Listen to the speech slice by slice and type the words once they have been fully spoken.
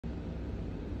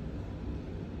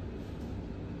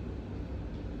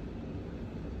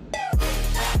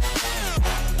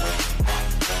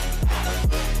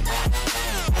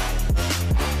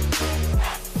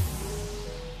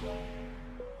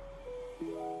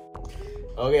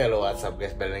Oke, halo WhatsApp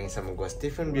guys, balik lagi sama gue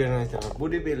Steven Biar channel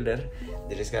Bodybuilder.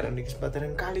 Jadi sekarang di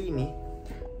kesempatan kali ini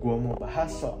gue mau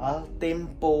bahas soal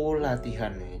tempo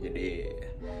latihan nih. Jadi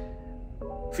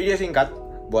video singkat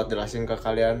buat jelasin ke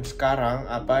kalian sekarang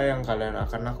apa yang kalian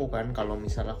akan lakukan kalau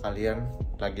misalnya kalian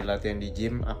lagi latihan di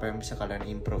gym, apa yang bisa kalian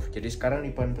improve. Jadi sekarang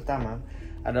di poin pertama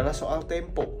adalah soal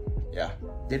tempo ya.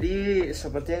 Jadi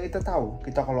seperti yang kita tahu,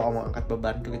 kita kalau mau angkat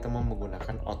beban tuh kita mau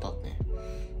menggunakan ototnya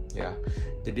ya.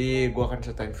 Jadi gue akan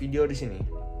sertain video di sini.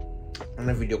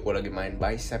 Karena video gue lagi main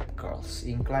bicep curls,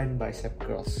 incline bicep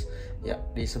curls ya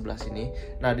di sebelah sini.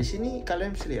 Nah di sini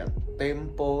kalian bisa lihat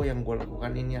tempo yang gue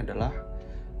lakukan ini adalah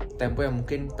tempo yang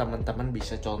mungkin teman-teman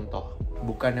bisa contoh.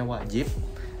 Bukannya wajib,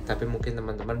 tapi mungkin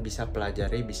teman-teman bisa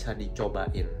pelajari, bisa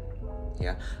dicobain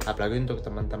ya. Apalagi untuk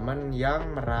teman-teman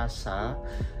yang merasa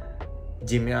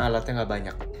gymnya alatnya nggak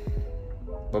banyak,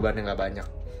 bebannya nggak banyak.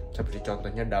 Seperti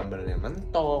contohnya dumbbellnya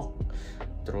mentok,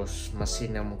 terus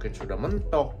mesinnya mungkin sudah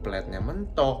mentok, plate-nya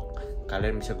mentok,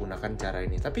 kalian bisa gunakan cara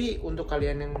ini. Tapi untuk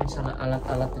kalian yang misalnya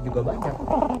alat-alatnya juga banyak,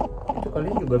 itu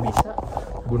kalian juga bisa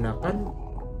gunakan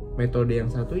metode yang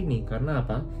satu ini. Karena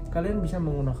apa? Kalian bisa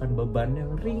menggunakan beban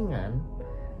yang ringan,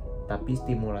 tapi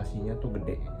stimulasinya tuh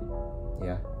gede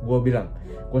ya.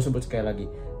 Gue sebut sekali lagi,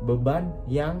 beban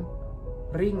yang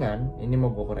ringan, ini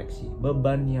mau gue koreksi,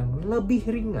 beban yang lebih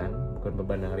ringan, bukan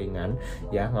beban yang ringan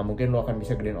ya. Nggak mungkin lo akan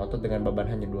bisa gedein otot dengan beban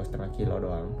hanya 2,5 kilo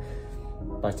doang,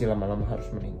 pasti lama-lama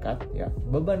harus meningkat ya.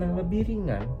 Beban yang lebih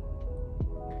ringan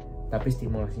tapi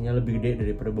stimulasinya lebih gede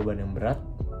daripada beban yang berat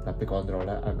tapi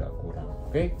kontrolnya agak kurang.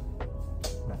 Oke?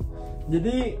 Nah,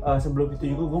 jadi sebelum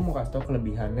itu juga gue mau kasih tau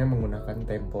kelebihannya menggunakan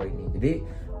tempo ini.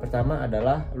 Jadi pertama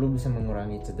adalah lu bisa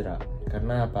mengurangi cedera.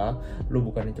 Karena apa? Lu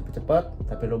bukan cepet-cepet,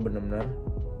 tapi lu bener-bener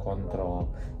kontrol.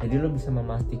 Jadi lu bisa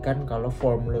memastikan kalau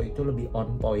form lu itu lebih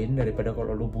on point daripada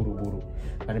kalau lu buru-buru.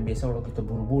 Karena biasa kalau kita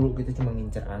buru-buru kita cuma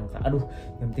ngincer angka. Aduh,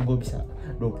 yang penting gue bisa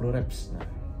 20 reps. Nah,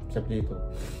 seperti itu.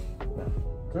 Nah,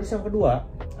 terus yang kedua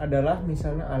adalah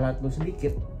misalnya alat lu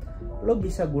sedikit, lu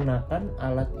bisa gunakan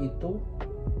alat itu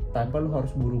tanpa lu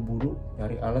harus buru-buru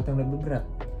nyari alat yang lebih berat.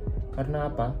 Karena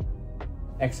apa?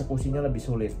 Eksekusinya lebih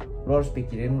sulit. Lo harus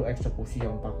pikirin lo eksekusi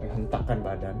yang pakai hentakan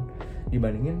badan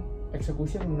dibandingin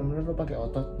eksekusi yang benar-benar lo pakai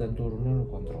otot dan turunnya lo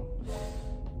kontrol.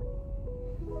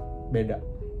 Beda.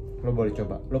 Lo boleh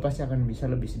coba. Lo pasti akan bisa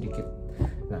lebih sedikit.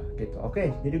 Nah, gitu. Oke,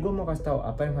 jadi gue mau kasih tahu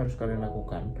apa yang harus kalian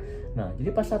lakukan. Nah,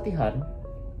 jadi pas latihan,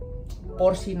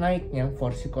 porsi naiknya,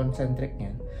 porsi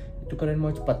konsentriknya itu kalian mau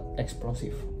cepat,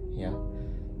 eksplosif, ya.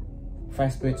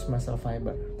 Fast twitch muscle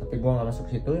fiber. Tapi gue nggak masuk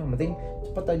situ. Yang penting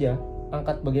cepet aja.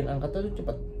 Bagian angkatnya tuh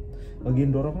cepet,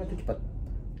 bagian dorongnya tuh cepet.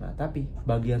 Nah tapi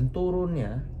bagian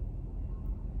turunnya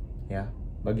ya,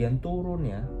 bagian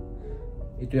turunnya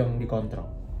itu yang dikontrol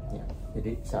ya.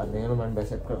 Jadi seandainya lo main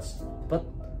bicep curls, cepet,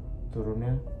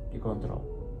 turunnya dikontrol.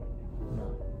 Nah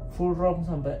full round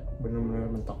sampai benar-benar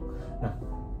mentok. Nah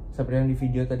seperti yang di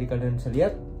video tadi kalian bisa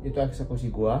lihat, itu eksekusi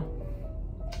gua.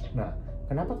 Nah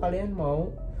kenapa kalian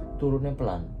mau turunnya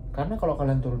pelan? Karena kalau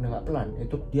kalian turunnya nggak pelan,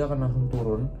 itu dia akan langsung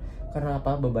turun. Karena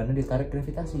apa? Bebannya ditarik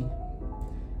gravitasi.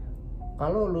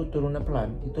 Kalau lu turunnya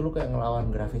pelan, itu lu kayak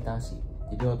ngelawan gravitasi.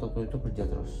 Jadi otot lu itu kerja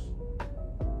terus.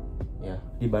 Ya,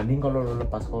 dibanding kalau lu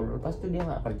lepas tuh dia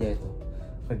nggak kerja itu.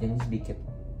 Kerjanya sedikit.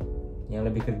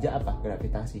 Yang lebih kerja apa?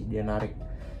 Gravitasi, dia narik.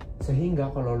 Sehingga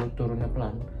kalau lu turunnya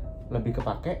pelan, lebih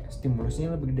kepake,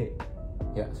 stimulusnya lebih gede.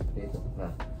 Ya, seperti itu.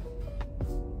 Nah,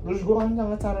 terus gue kan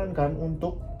sangat sarankan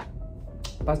untuk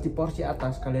pas di porsi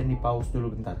atas kalian di pause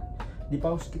dulu bentar. Di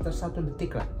pause sekitar 1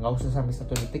 detik lah, nggak usah sampai 1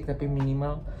 detik, tapi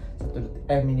minimal 1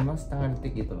 detik, minimal setengah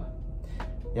detik gitu lah.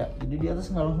 Ya, jadi di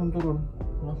atas nggak langsung turun,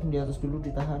 langsung di atas dulu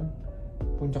ditahan,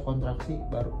 puncak kontraksi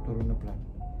baru turunnya pelan.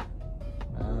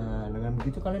 Nah, dengan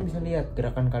begitu kalian bisa lihat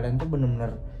gerakan kalian tuh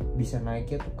benar-benar bisa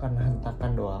naiknya tuh karena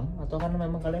hentakan doang, atau karena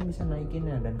memang kalian bisa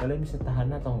naikinnya dan kalian bisa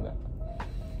tahan atau enggak.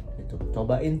 Itu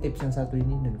cobain tips yang satu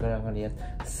ini dan kalian akan lihat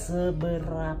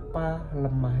seberapa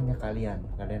lemahnya kalian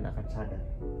akan sadar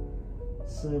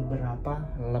seberapa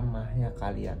lemahnya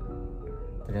kalian.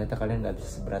 Ternyata kalian nggak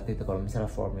bisa seberat itu kalau misalnya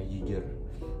formnya jujur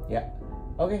ya.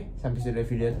 Oke, sampai sudah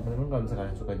video teman-teman. Kalau misalnya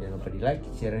kalian suka jangan lupa di like,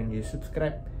 share, dan di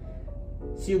subscribe.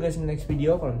 See you guys in the next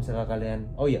video. Kalau misalnya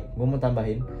kalian, oh iya, gue mau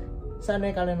tambahin,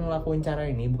 seandainya kalian ngelakuin cara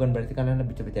ini bukan berarti kalian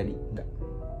lebih cepat jadi, enggak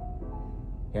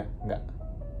ya, enggak.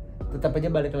 Tetap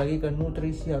aja balik lagi ke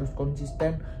nutrisi harus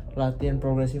konsisten, latihan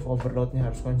progressive overloadnya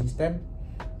harus konsisten,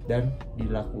 dan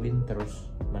dilakuin terus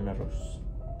menerus.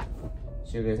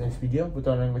 See you guys next video.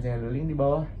 Buat yang baca ada link di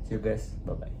bawah. See you guys,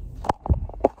 bye bye.